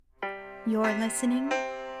You're listening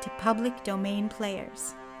to Public Domain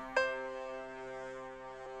Players.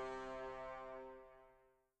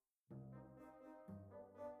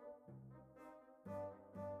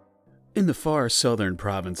 In the far southern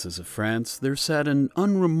provinces of France, there sat an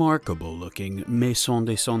unremarkable-looking maison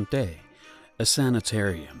de santé, a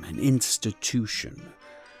sanitarium, an institution.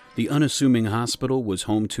 The unassuming hospital was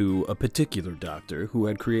home to a particular doctor who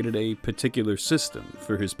had created a particular system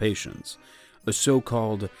for his patients, a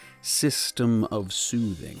so-called system of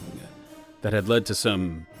soothing that had led to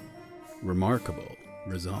some remarkable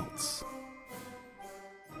results.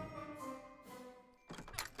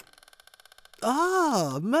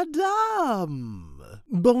 Ah, madame!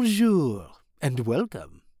 Bonjour, and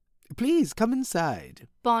welcome. Please come inside.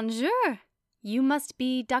 Bonjour. You must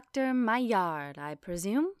be Dr. Maillard, I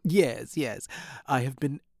presume? Yes. I have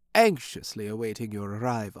been anxiously awaiting your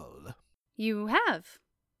arrival. You have?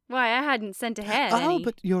 Why, I hadn't sent ahead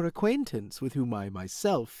But your acquaintance, with whom I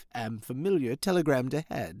myself am familiar, telegrammed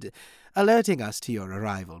ahead, alerting us to your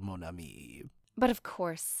arrival, mon ami. But of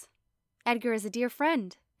course. Edgar is a dear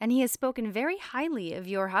friend, and he has spoken very highly of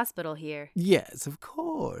your hospital here. Yes, of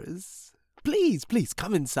course. Please,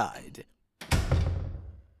 come inside.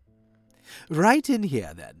 Right in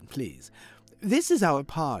here, then, please. This is our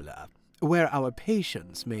parlor, where our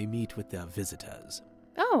patients may meet with their visitors.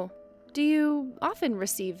 Oh, do you often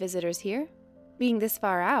receive visitors here, being this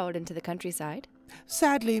far out into the countryside?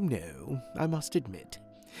 Sadly, no, I must admit.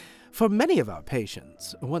 For many of our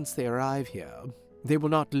patients, once they arrive here, they will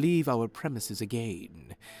not leave our premises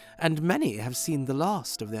again, and many have seen the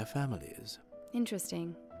last of their families.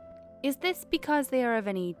 Interesting. Is this because they are of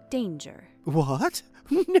any danger? What?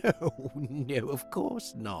 No, of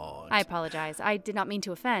course not. I apologize. I did not mean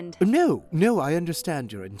to offend. No, I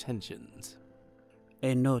understand your intentions.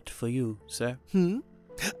 A note for you, sir.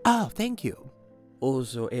 Ah, thank you.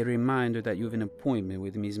 Also a reminder that you have an appointment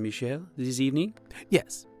with Miss Michel this evening.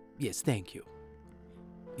 Yes, thank you.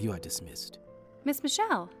 You are dismissed. Miss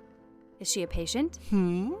Michelle, is she a patient?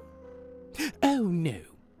 Oh, no.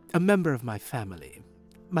 A member of my family.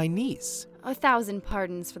 My niece. 1,000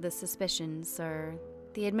 pardons for the suspicion, sir.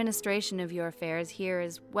 The administration of your affairs here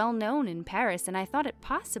is well known in Paris, and I thought it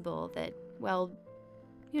possible that, well,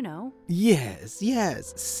 you know. Yes,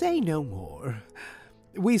 say no more.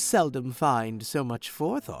 We seldom find so much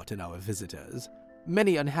forethought in our visitors.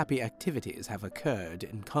 Many unhappy activities have occurred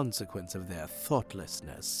in consequence of their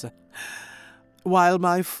thoughtlessness. While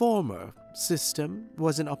my former system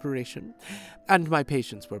was in operation, and my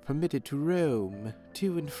patients were permitted to roam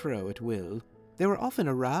to and fro at will, they were often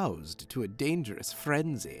aroused to a dangerous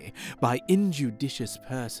frenzy by injudicious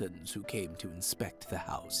persons who came to inspect the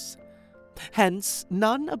house. Hence,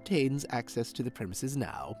 none obtains access to the premises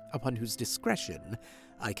now, upon whose discretion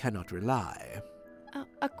I cannot rely.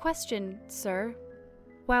 A question, sir.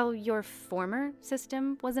 While your former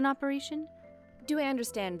system was in operation, do I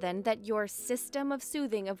understand, then, that your system of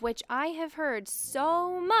soothing, of which I have heard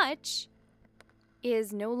so much,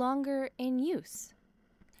 is no longer in use?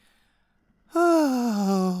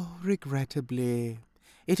 Oh, regrettably.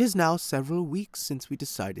 It is now several weeks since we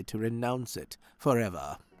decided to renounce it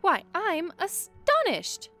forever. Why, I'm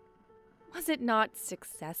astonished! Was it not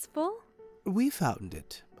successful? We found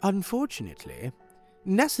it, unfortunately,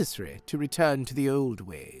 necessary to return to the old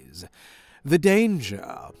ways. The danger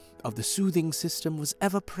of the soothing system was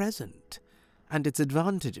ever present, and its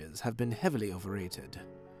advantages have been heavily overrated.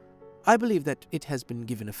 I believe that it has been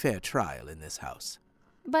given a fair trial in this house.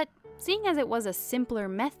 But seeing as it was a simpler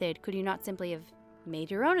method, could you not simply have made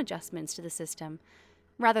your own adjustments to the system,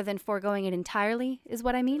 rather than foregoing it entirely, is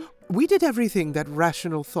what I mean? We did everything that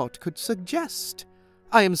rational thought could suggest.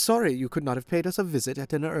 I am sorry you could not have paid us a visit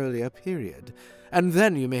at an earlier period, and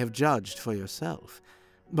then you may have judged for yourself.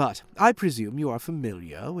 But I presume you are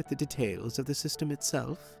familiar with the details of the system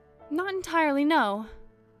itself? Not entirely, no.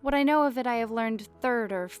 What I know of it I have learned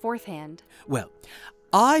third or fourth hand. Well,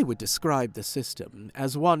 I would describe the system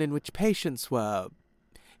as one in which patients were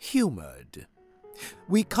humored.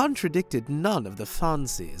 We contradicted none of the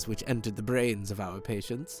fancies which entered the brains of our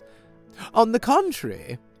patients. On the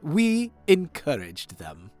contrary, we encouraged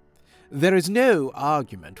them. There is no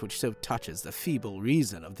argument which so touches the feeble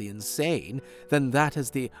reason of the insane than that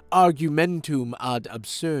as the argumentum ad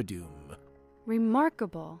absurdum.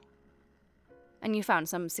 Remarkable. And you found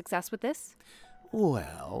some success with this?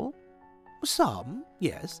 Well, some,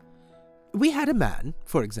 yes. We had a man,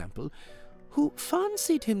 for example, who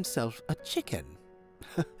fancied himself a chicken.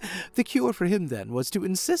 The cure for him, then, was to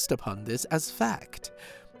insist upon this as fact.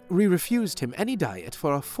 We refused him any diet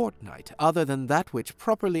for a fortnight other than that which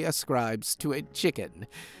properly ascribes to a chicken.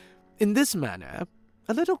 In this manner,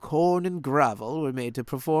 A little corn and gravel were made to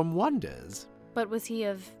perform wonders. But was he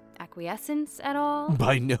of acquiescence at all?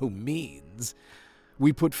 By no means.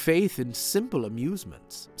 We put faith in simple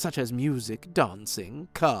amusements, such as music, dancing,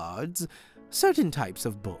 cards, certain types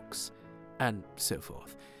of books, and so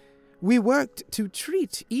forth. We worked to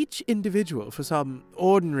treat each individual for some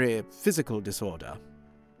ordinary physical disorder.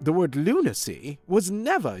 The word lunacy was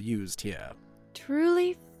never used here.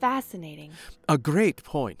 Truly fascinating. A great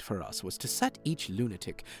point for us was to set each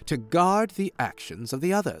lunatic to guard the actions of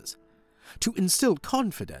the others. To instill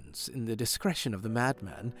confidence in the discretion of the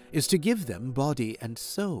madman is to give them body and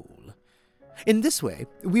soul. In this way,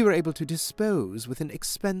 we were able to dispose with an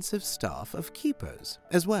expensive staff of keepers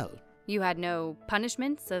as well. You had no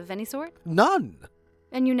punishments of any sort? None.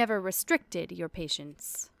 And you never restricted your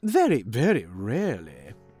patients? Very, very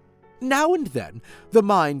rarely. Now and then, the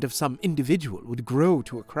mind of some individual would grow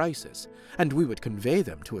to a crisis, and we would convey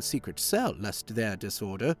them to a secret cell lest their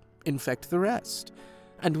disorder infect the rest,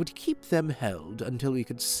 and would keep them held until we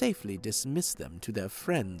could safely dismiss them to their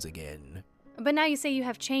friends again. But now you say you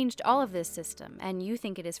have changed all of this system, and you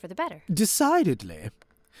think it is for the better. Decidedly.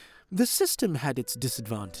 The system had its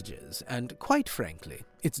disadvantages, and, quite frankly,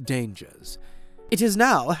 its dangers. It is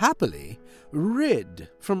now, happily, rid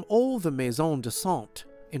from all the maisons de santé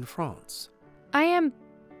in France. I am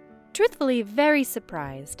truthfully very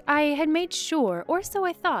surprised. I had made sure, or so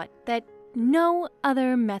I thought, that no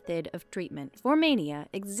other method of treatment for mania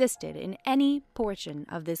existed in any portion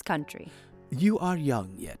of this country. You are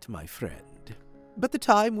young yet, my friend, but the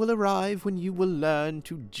time will arrive when you will learn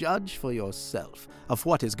to judge for yourself of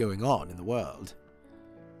what is going on in the world.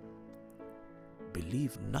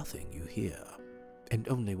 Believe nothing you hear, and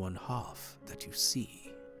only one half that you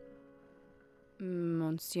see.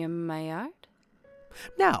 Monsieur Maillard?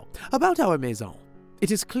 Now, about our maison. It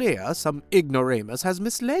is clear some ignoramus has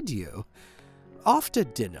misled you. After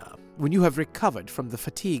dinner, when you have recovered from the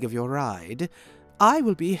fatigue of your ride, I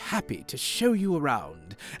will be happy to show you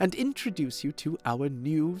around and introduce you to our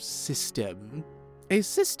new system. A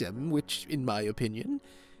system which, in my opinion,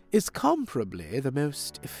 is comparably the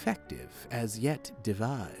most effective as yet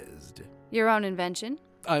devised. Your own invention?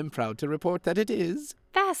 I'm proud to report that it is.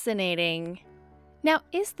 Fascinating. Now,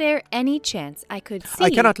 is there any chance I could see...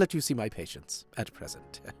 I cannot let you see my patients at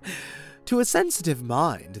present. To a sensitive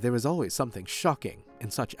mind, there is always something shocking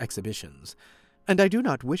in such exhibitions, and I do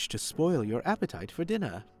not wish to spoil your appetite for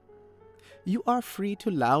dinner. You are free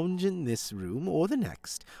to lounge in this room or the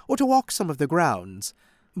next, or to walk some of the grounds,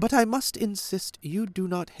 but I must insist you do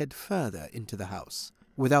not head further into the house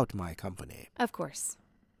without my company. Of course.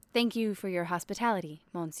 Thank you for your hospitality,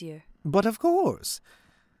 monsieur. But of course.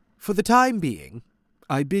 For the time being,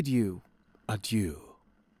 I bid you adieu.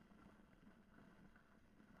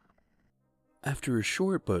 After a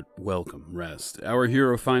short but welcome rest, our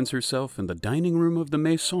hero finds herself in the dining room of the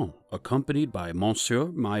Maison, accompanied by Monsieur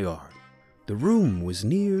Maillard. The room was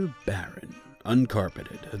near barren,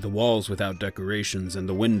 uncarpeted, the walls without decorations and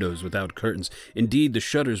the windows without curtains. Indeed, the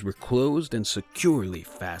shutters were closed and securely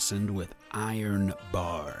fastened with iron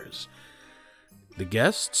bars. The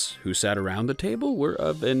guests who sat around the table were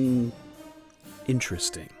of an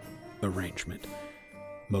interesting arrangement.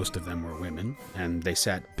 Most of them were women, and they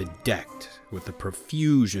sat bedecked with a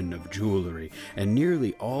profusion of jewelry, and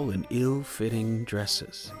nearly all in ill-fitting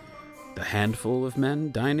dresses. The handful of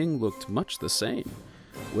men dining looked much the same,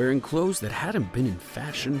 wearing clothes that hadn't been in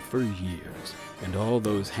fashion for years, and all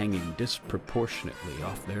those hanging disproportionately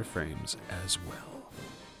off their frames as well.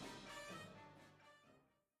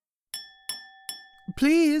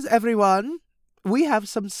 Please, everyone, we have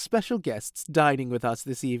some special guests dining with us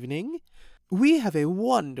this evening. We have a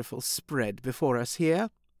wonderful spread before us here,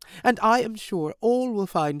 and I am sure all will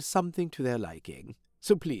find something to their liking.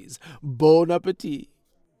 So please, bon appetit.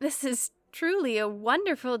 This is truly a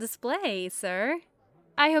wonderful display, sir.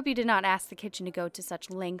 I hope you did not ask the kitchen to go to such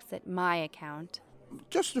lengths at my account.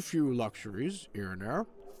 Just a few luxuries here and there.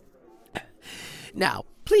 Now,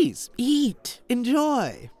 please, eat,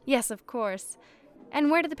 enjoy. Yes, of course. And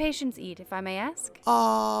where do the patients eat, if I may ask?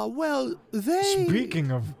 Well, they... Speaking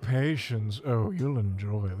of patients, oh, you'll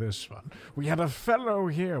enjoy this one. We had a fellow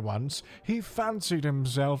here once. He fancied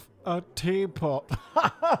himself a teapot.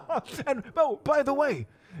 And, oh, by the way,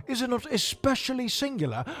 is it not especially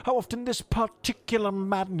singular how often this particular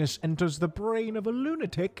madness enters the brain of a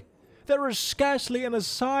lunatic? There is scarcely an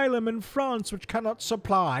asylum in France which cannot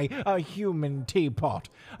supply a human teapot.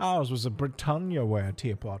 Ours was a Britannia-ware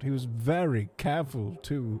teapot. He was very careful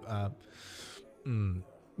to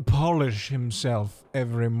polish himself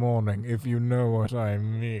every morning, if you know what I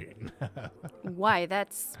mean. Why,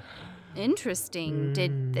 that's Interesting.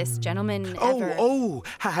 Did this gentleman ever...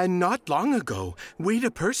 Not long ago, we'd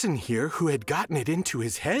a person here who had gotten it into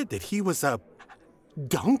his head that he was a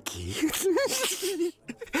donkey.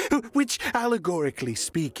 Which, allegorically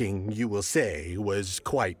speaking, you will say, was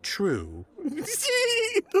quite true.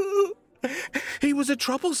 He was a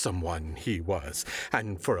troublesome one, he was,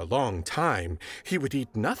 and for a long time he would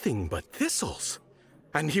eat nothing but thistles.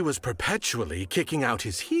 And he was perpetually kicking out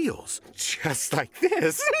his heels, just like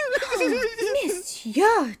this.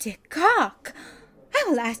 Monsieur Descartes, I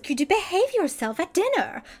will ask you to behave yourself at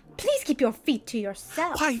dinner. Please keep your feet to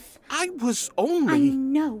yourself. Why, I was I only...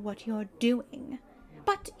 know what you're doing.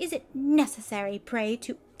 But is it necessary, pray,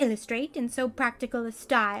 to illustrate in so practical a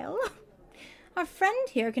style? Our friend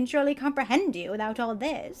here can surely comprehend you without all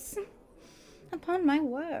this. Upon my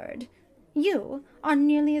word, you are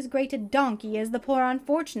nearly as great a donkey as the poor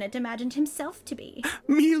unfortunate imagined himself to be.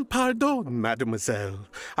 Mille pardons, mademoiselle.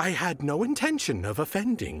 I had no intention of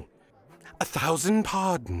offending. 1,000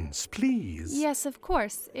 pardons, please. Yes, of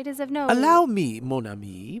course. It is of no... Allow me, mon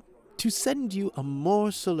ami, to send you a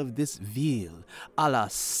morsel of this veal à la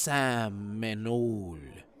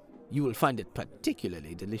Saint-Ménehould. You will find it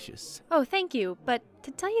particularly delicious. Oh, thank you. But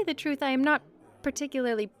to tell you the truth, I am not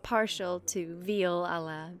particularly partial to veal a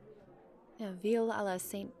la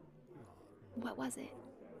Saint... What was it?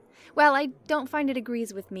 Well, I don't find it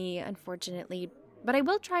agrees with me, unfortunately. But I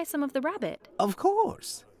will try some of the rabbit. Of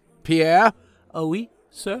course. Pierre, Oui,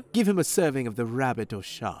 sir? give him a serving of the rabbit au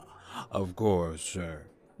chat. Of course, sir.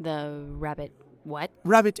 The rabbit what?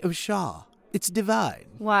 Rabbit au chat. It's divine.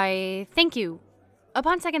 Why, thank you.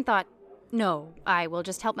 Upon second thought, no, I will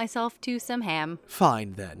just help myself to some ham.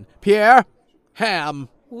 Fine, then. Pierre, ham.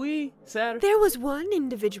 Oui, sir. There was one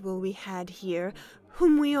individual we had here,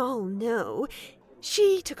 whom we all know.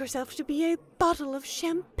 She took herself to be a bottle of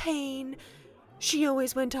champagne. She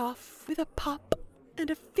always went off with a pop and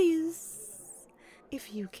a fizz,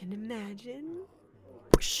 if you can imagine.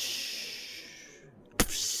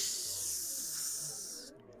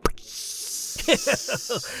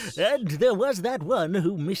 And there was that one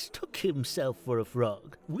who mistook himself for a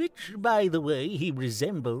frog, which, by the way, he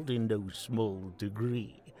resembled in no small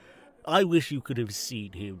degree. I wish you could have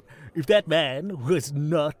seen him. If that man was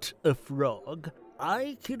not a frog,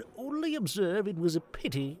 I can only observe it was a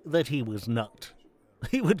pity that he was not.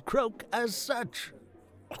 He would croak as such.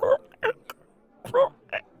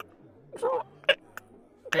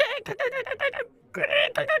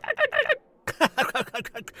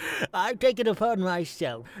 I take it upon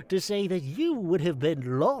myself to say that you would have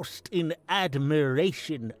been lost in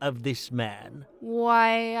admiration of this man.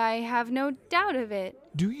 Why, I have no doubt of it.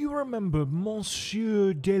 Do you remember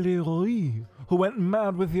Monsieur Deleroy, who went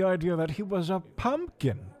mad with the idea that he was a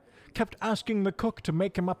pumpkin? Kept asking the cook to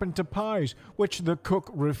make him up into pies, which the cook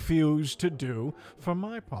refused to do. For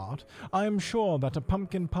my part, I am sure that a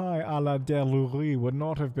pumpkin pie à la Deleroy would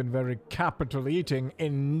not have been very capital eating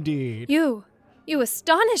indeed. You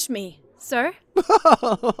astonish me, sir.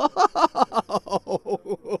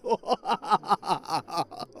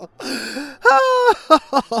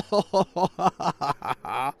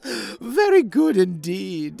 Very good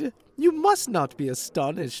indeed. You must not be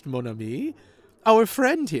astonished, mon ami. Our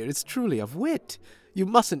friend here is truly of wit. You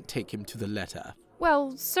mustn't take him to the letter.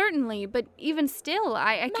 Well, certainly, but even still,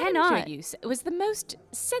 I cannot. Madame Joyeuse was the most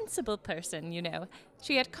sensible person, you know.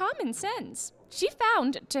 She had common sense. She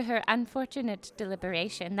found, to her unfortunate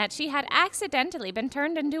deliberation, that she had accidentally been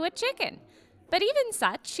turned into a chicken. But even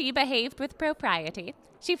such, she behaved with propriety.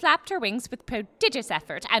 She flapped her wings with prodigious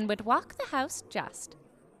effort and would walk the house just.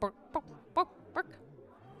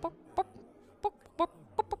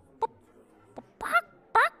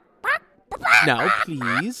 Now,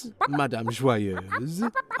 please, Madame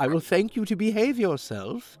Joyeuse, I will thank you to behave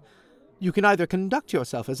yourself. You can either conduct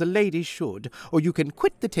yourself as a lady should, or you can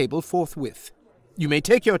quit the table forthwith. You may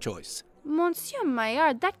take your choice. Monsieur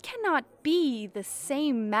Maillard, that cannot be the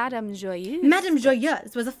same Madame Joyeuse. Madame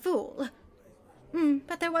Joyeuse was a fool.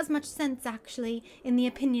 But there was much sense, actually, in the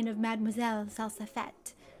opinion of Mademoiselle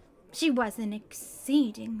Salsafette. She was an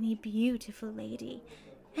exceedingly beautiful lady,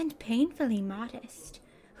 and painfully modest,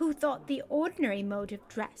 who thought the ordinary mode of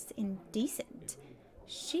dress indecent.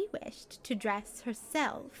 She wished to dress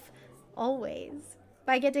herself, always,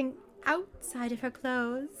 by getting outside of her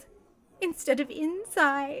clothes, instead of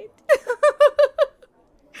inside.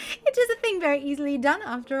 It is a thing very easily done,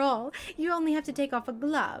 after all. You only have to take off a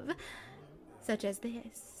glove, such as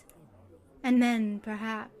this, and then,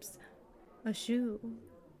 perhaps, a shoe,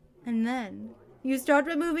 and then you start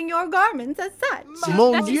removing your garments as such.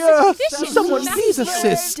 Mon Dieu! Someone please Well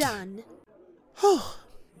assist. done. Oh,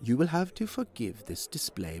 You will have to forgive this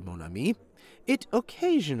display, mon ami. It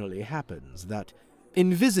occasionally happens that,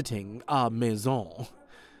 in visiting our maison,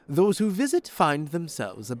 those who visit find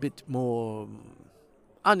themselves a bit more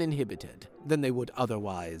uninhibited than they would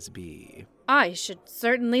otherwise be. I should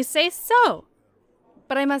certainly say so.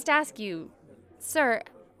 But I must ask you, sir,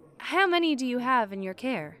 how many do you have in your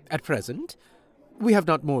care? At present, we have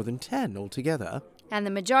not more than 10 altogether. And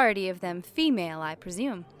the majority of them female, I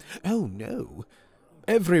presume. Oh, no.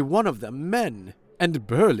 Every one of them men, and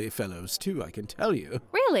burly fellows, too, I can tell you.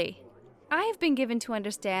 Really? I have been given to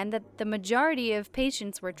understand that the majority of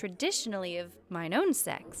patients were traditionally of mine own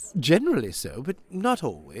sex. Generally so, but not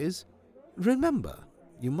always. Remember,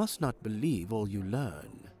 you must not believe all you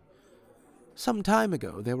learn. Some time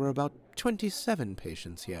ago, there were about 27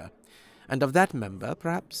 patients here, and of that number,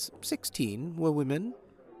 perhaps 16 were women.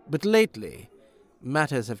 But lately,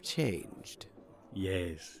 matters have changed.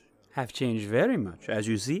 Yes, have changed very much, as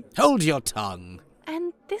you see. Hold your tongue!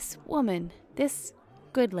 And this woman, this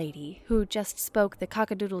good lady who just spoke the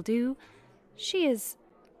cock-a-doodle-doo, she is,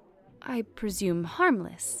 I presume,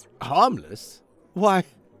 harmless. Harmless? Why,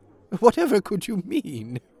 whatever could you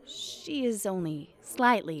mean? She is only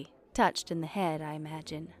slightly touched in the head, I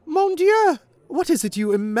imagine. Mon Dieu! What is it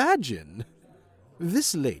you imagine?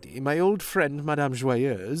 This lady, my old friend Madame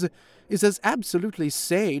Joyeuse, is as absolutely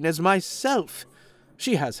sane as myself.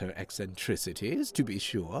 She has her eccentricities, to be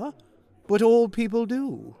sure, but all people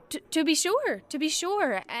do. To be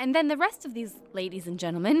sure. And then the rest of these ladies and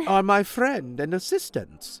gentlemen are my friend and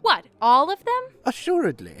assistants. What, all of them?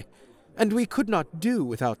 Assuredly. And we could not do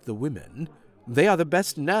without the women. They are the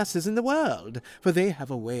best nurses in the world, for they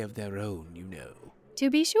have a way of their own, you know. To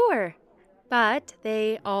be sure. But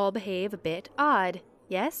they all behave a bit odd,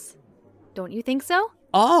 yes? Don't you think so?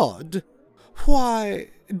 Odd?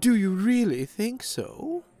 Why, do you really think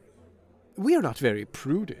so? We are not very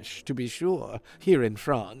prudish, to be sure, here in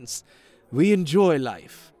France. We enjoy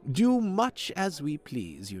life, do much as we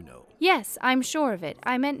please, you know. Yes, I'm sure of it.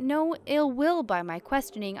 I meant no ill will by my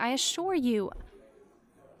questioning, I assure you.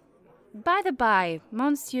 By the by,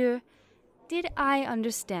 monsieur, did I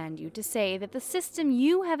understand you to say that the system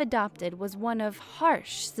you have adopted was one of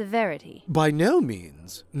harsh severity? By no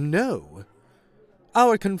means, no.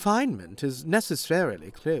 Our confinement is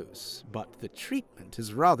necessarily close, but the treatment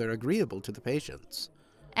is rather agreeable to the patients.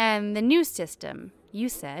 And the new system, you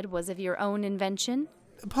said, was of your own invention?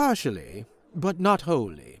 Partially, but not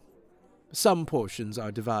wholly. Some portions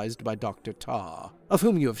are devised by Dr. Tarr, of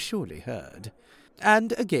whom you have surely heard.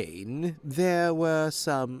 And again, there were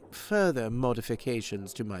some further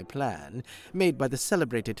modifications to my plan made by the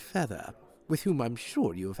celebrated Feather, with whom I'm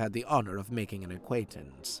sure you have had the honor of making an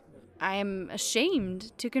acquaintance. I am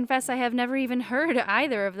ashamed to confess I have never even heard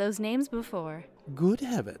either of those names before. Good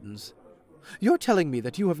heavens. You're telling me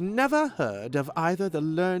that you have never heard of either the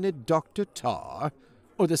learned Dr. Tarr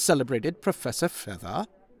or the celebrated Professor Feather?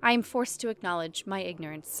 I am forced to acknowledge my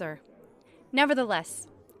ignorance, sir. Nevertheless,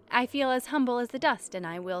 I feel as humble as the dust, and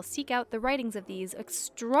I will seek out the writings of these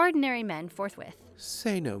extraordinary men forthwith.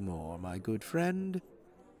 Say no more, my good friend.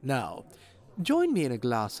 Now, join me in a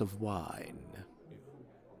glass of wine.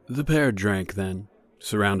 The pair drank then,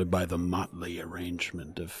 surrounded by the motley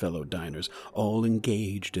arrangement of fellow diners, all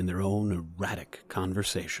engaged in their own erratic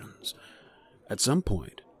conversations. At some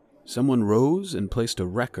point, someone rose and placed a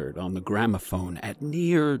record on the gramophone at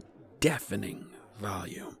near deafening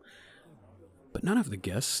volume. But none of the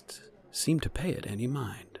guests seemed to pay it any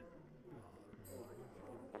mind.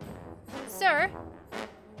 Sir,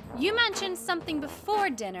 you mentioned something before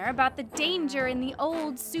dinner about the danger in the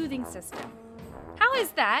old soothing system. How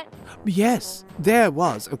is that? Yes, there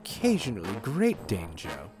was occasionally great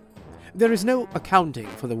danger. There is no accounting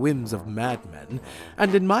for the whims of madmen,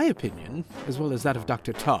 and in my opinion, as well as that of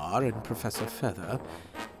Dr. Tarr and Professor Feather,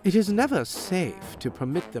 it is never safe to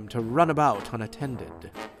permit them to run about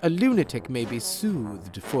unattended. A lunatic may be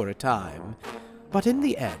soothed for a time, but in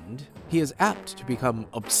the end, he is apt to become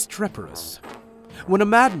obstreperous. When a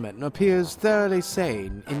madman appears thoroughly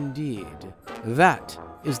sane indeed, that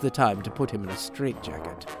is the time to put him in a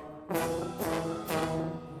straitjacket.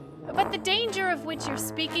 But the danger of which you're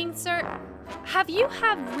speaking, sir, have you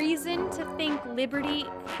had reason to think liberty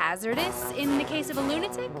hazardous in the case of a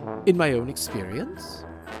lunatic? In my own experience?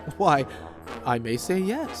 Why, I may say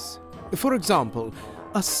yes. For example,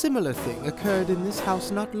 a similar thing occurred in this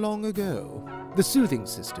house not long ago. The soothing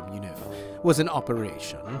system, you know, was in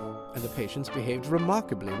operation, and the patients behaved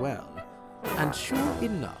remarkably well. And sure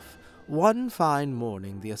enough, One fine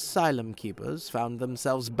morning, the asylum keepers found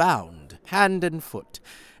themselves bound, hand and foot,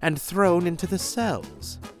 and thrown into the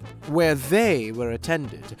cells, where they were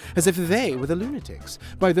attended as if they were the lunatics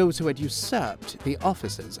by those who had usurped the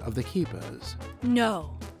offices of the keepers.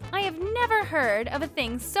 No, I have never heard of a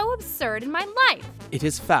thing so absurd in my life. It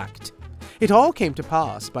is fact. It all came to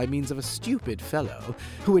pass by means of a stupid fellow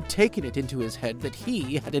who had taken it into his head that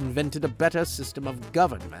he had invented a better system of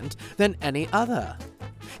government than any other.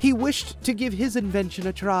 He wished to give his invention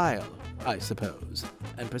a trial, I suppose,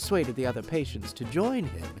 and persuaded the other patients to join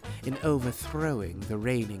him in overthrowing the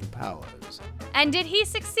reigning powers. And did he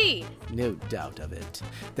succeed? No doubt of it.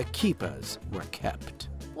 The keepers were kept.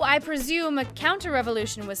 Well, I presume a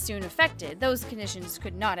counter-revolution was soon effected. Those conditions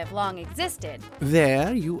could not have long existed.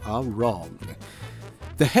 There you are wrong.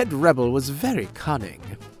 The head rebel was very cunning,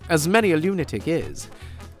 as many a lunatic is.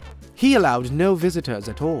 He allowed no visitors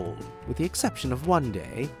at all. With the exception of one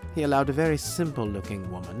day, he allowed a very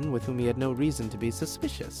simple-looking woman with whom he had no reason to be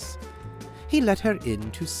suspicious. He let her in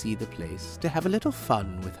to see the place, to have a little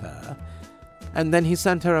fun with her, and then he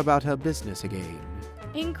sent her about her business again.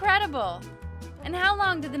 Incredible! And how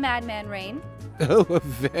long did the madman reign? Oh, a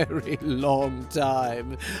very long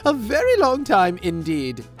time. A very long time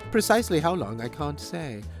indeed. Precisely how long, I can't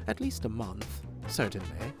say. At least a month,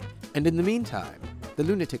 certainly. And in the meantime, the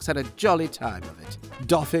lunatics had a jolly time of it,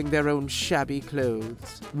 doffing their own shabby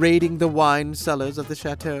clothes, raiding the wine cellars of the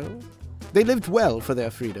chateau. They lived well for their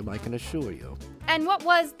freedom, I can assure you. And what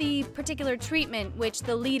was the particular treatment which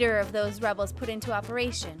the leader of those rebels put into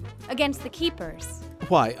operation against the keepers?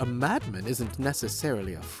 Why, a madman isn't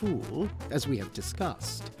necessarily a fool, as we have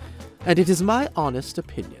discussed. And it is my honest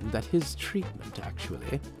opinion that his treatment,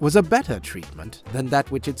 actually, was a better treatment than that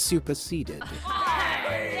which it superseded.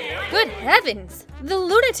 Good heavens! The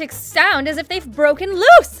lunatics sound as if they've broken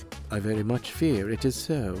loose! I very much fear it is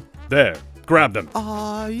so. There, grab them.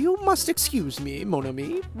 You must excuse me, mon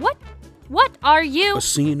ami. What are you? A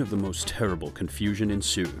scene of the most terrible confusion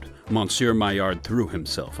ensued. Monsieur Maillard threw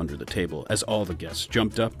himself under the table as all the guests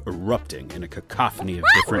jumped up, erupting in a cacophony of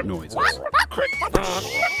different noises.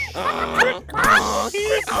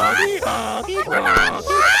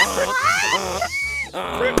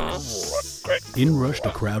 In rushed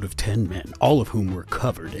a crowd of 10 men, all of whom were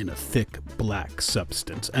covered in a thick black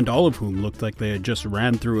substance, and all of whom looked like they had just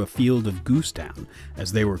ran through a field of goose down,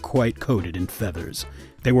 as they were quite coated in feathers.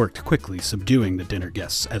 They worked quickly, subduing the dinner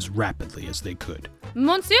guests as rapidly as they could.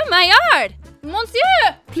 Monsieur Maillard!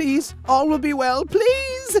 Monsieur! Please, all will be well,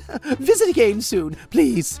 please! Visit again soon,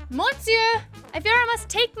 please! Monsieur! I fear I must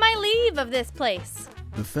take my leave of this place.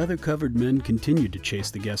 The feather-covered men continued to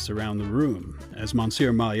chase the guests around the room. As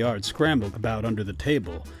Monsieur Maillard scrambled about under the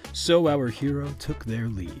table, so our hero took their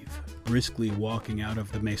leave, briskly walking out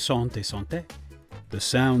of the Maison de Santé, the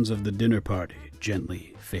sounds of the dinner party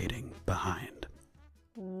gently fading behind.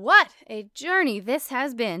 What a journey this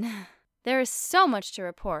has been. There is so much to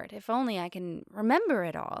report, if only I can remember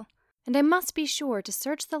it all. And I must be sure to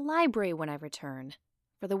search the library when I return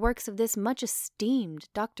for the works of this much esteemed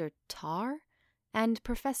Dr. Tarr and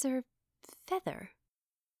Professor Feather.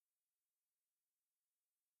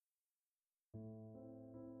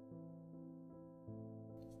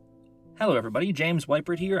 Hello everybody, James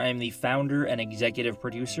Weipert here. I am the founder and executive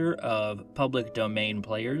producer of Public Domain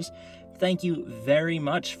Players. Thank you very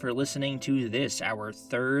much for listening to this, our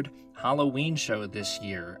third Halloween show this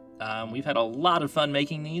year. We've had a lot of fun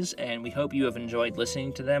making these, and we hope you have enjoyed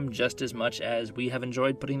listening to them just as much as we have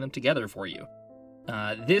enjoyed putting them together for you.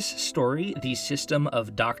 This story, The System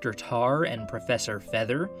of Dr. Tarr and Professor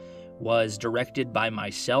Feather, was directed by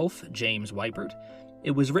myself, James Weipert.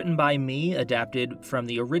 It was written by me, adapted from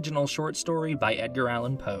the original short story by Edgar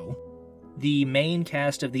Allan Poe. The main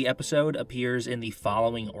cast of the episode appears in the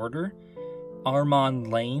following order: Armand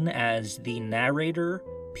Lane as the narrator,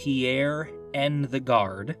 Pierre N. the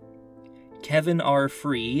guard, Kevin R.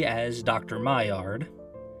 Free as Dr. Maillard,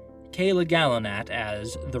 Kayla Gallinat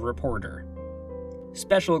as the reporter.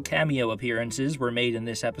 Special cameo appearances were made in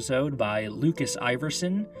this episode by Lucas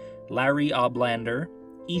Iverson, Larry Oblander,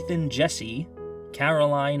 Ethan Jesse,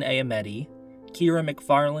 Caroline Ayometti, Kira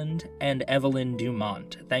McFarland, and Evelyn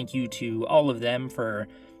Dumont. Thank you to all of them for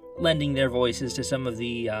lending their voices to some of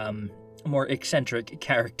the more eccentric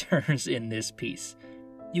characters in this piece.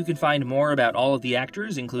 You can find more about all of the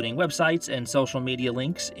actors, including websites and social media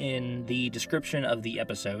links, in the description of the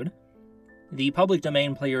episode. The Public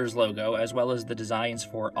Domain Players logo, as well as the designs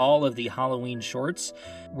for all of the Halloween shorts,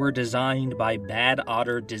 were designed by Bad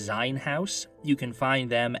Otter Design House. You can find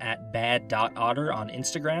them at bad.otter on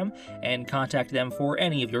Instagram and contact them for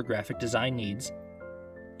any of your graphic design needs.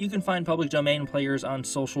 You can find Public Domain Players on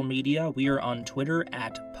social media. We are on Twitter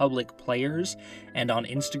at Public Players and on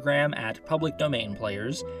Instagram at Public Domain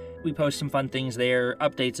Players. We post some fun things there,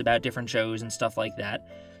 updates about different shows and stuff like that.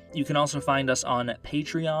 You can also find us on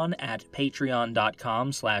Patreon at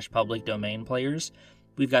patreon.com/publicdomainplayers.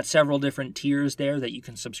 We've got several different tiers there that you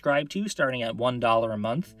can subscribe to, starting at $1 a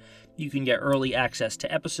month. You can get early access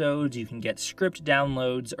to episodes, you can get script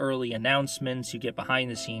downloads, early announcements, you get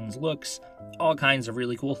behind-the-scenes looks, all kinds of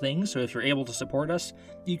really cool things. So if you're able to support us,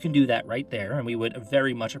 you can do that right there, and we would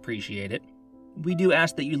very much appreciate it. We do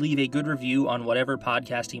ask that you leave a good review on whatever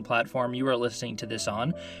podcasting platform you are listening to this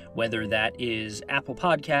on, whether that is Apple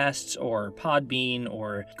Podcasts or Podbean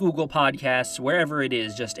or Google Podcasts, wherever it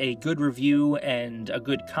is. Just a good review and a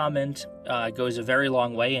good comment goes a very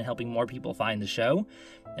long way in helping more people find the show.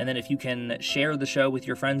 And then if you can share the show with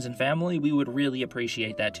your friends and family, we would really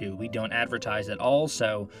appreciate that too. We don't advertise at all,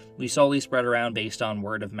 so we solely spread around based on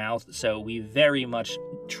word of mouth, so we very much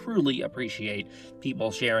truly appreciate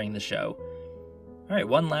people sharing the show. All right,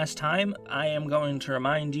 one last time, I am going to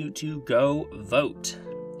remind you to go vote.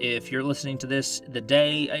 If you're listening to this the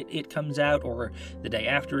day it comes out or the day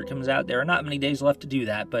after it comes out, there are not many days left to do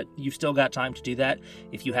that, but you've still got time to do that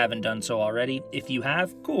if you haven't done so already. If you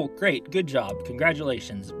have, cool, great, good job,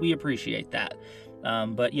 congratulations, we appreciate that.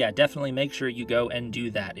 But yeah, definitely make sure you go and do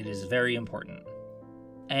that. It is very important.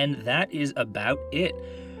 And that is about it.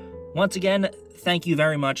 Once again, thank you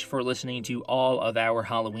very much for listening to all of our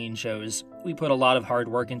Halloween shows. We put a lot of hard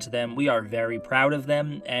work into them. We are very proud of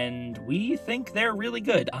them, and we think they're really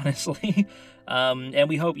good, honestly. And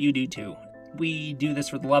we hope you do too. We do this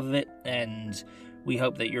for the love of it, and we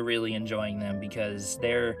hope that you're really enjoying them, because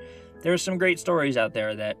there's some great stories out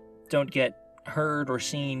there that don't get heard or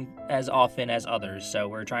seen as often as others, so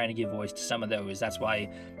we're trying to give voice to some of those. That's why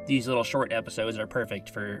these little short episodes are perfect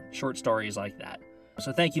for short stories like that.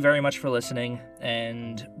 So thank you very much for listening,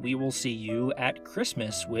 and we will see you at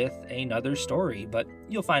Christmas with another story, but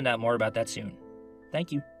you'll find out more about that soon.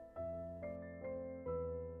 Thank you.